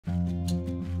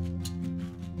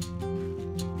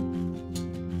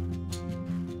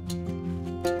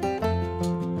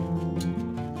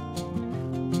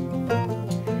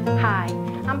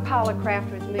a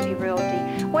craft with Moody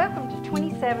Realty. Welcome to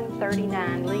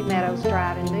 2739 Lee Meadows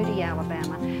Drive in Moody,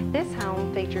 Alabama. This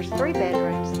home features 3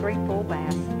 bedrooms, 3 full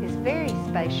baths, is very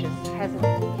spacious, has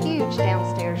a huge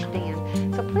downstairs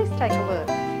den. So please take a look.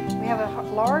 We have a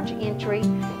large entry.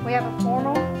 We have a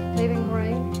formal living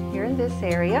room here in this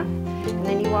area. And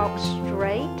then you walk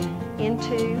straight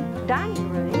into dining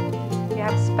room. You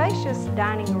have a spacious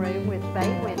dining room with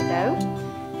bay window.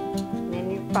 And then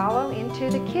you follow into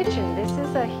the kitchen. This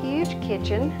is a huge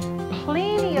kitchen.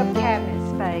 Plenty of cabinet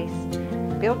space.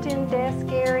 Built-in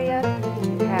desk area.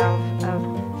 You have a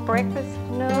breakfast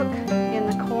nook in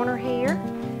the corner here.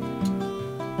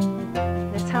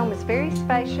 This home is very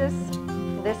spacious.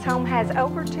 This home has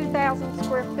over 2,000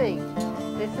 square feet.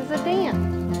 This is a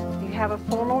den. You have a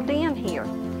formal den here.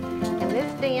 And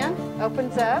this den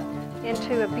opens up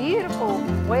into a beautiful,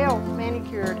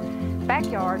 well-manicured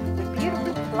backyard with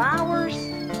beautiful flowers,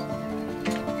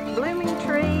 blooming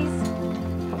trees.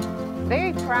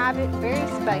 Very private, very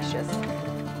spacious.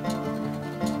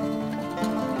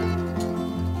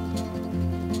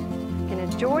 You can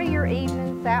enjoy your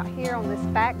evenings out here on this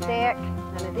back deck.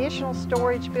 An additional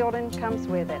storage building comes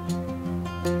with it.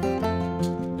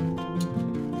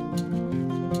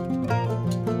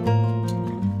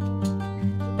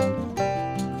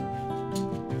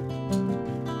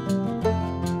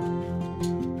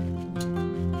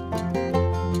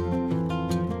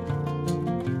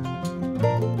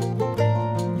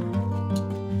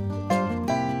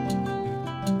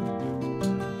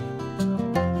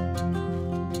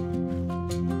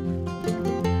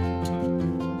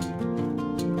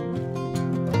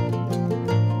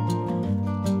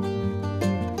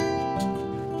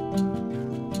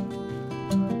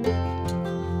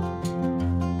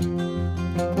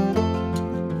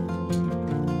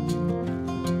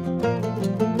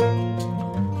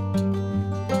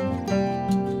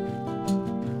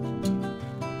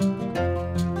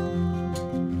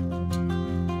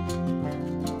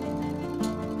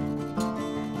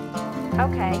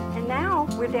 Okay, and now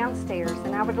we're downstairs,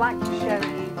 and I would like to show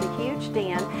you the huge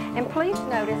den. And please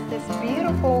notice this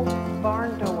beautiful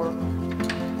barn door.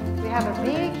 We have a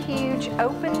big, huge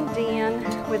open den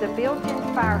with a built-in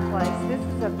fireplace. This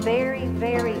is a very,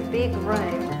 very big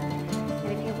room.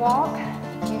 And if you walk,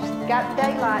 you've got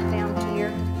daylight down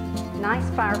here. Nice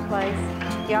fireplace.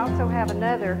 You also have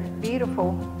another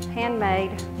beautiful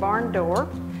handmade barn door.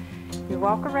 You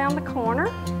walk around the corner,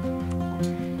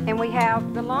 and we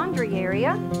have the laundry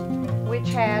area, which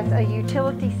has a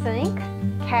utility sink,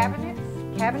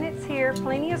 cabinets here,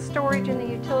 plenty of storage in the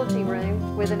utility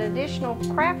room with an additional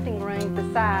crafting room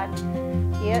beside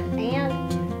it,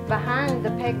 and behind the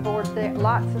pegboard there,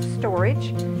 lots of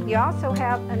storage. You also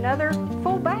have another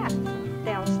full bath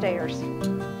downstairs.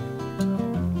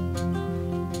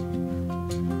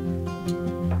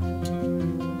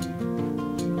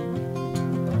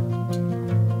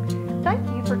 Thank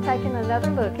you for taking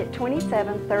another look at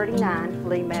 2739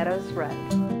 Lee Meadows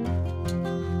Road.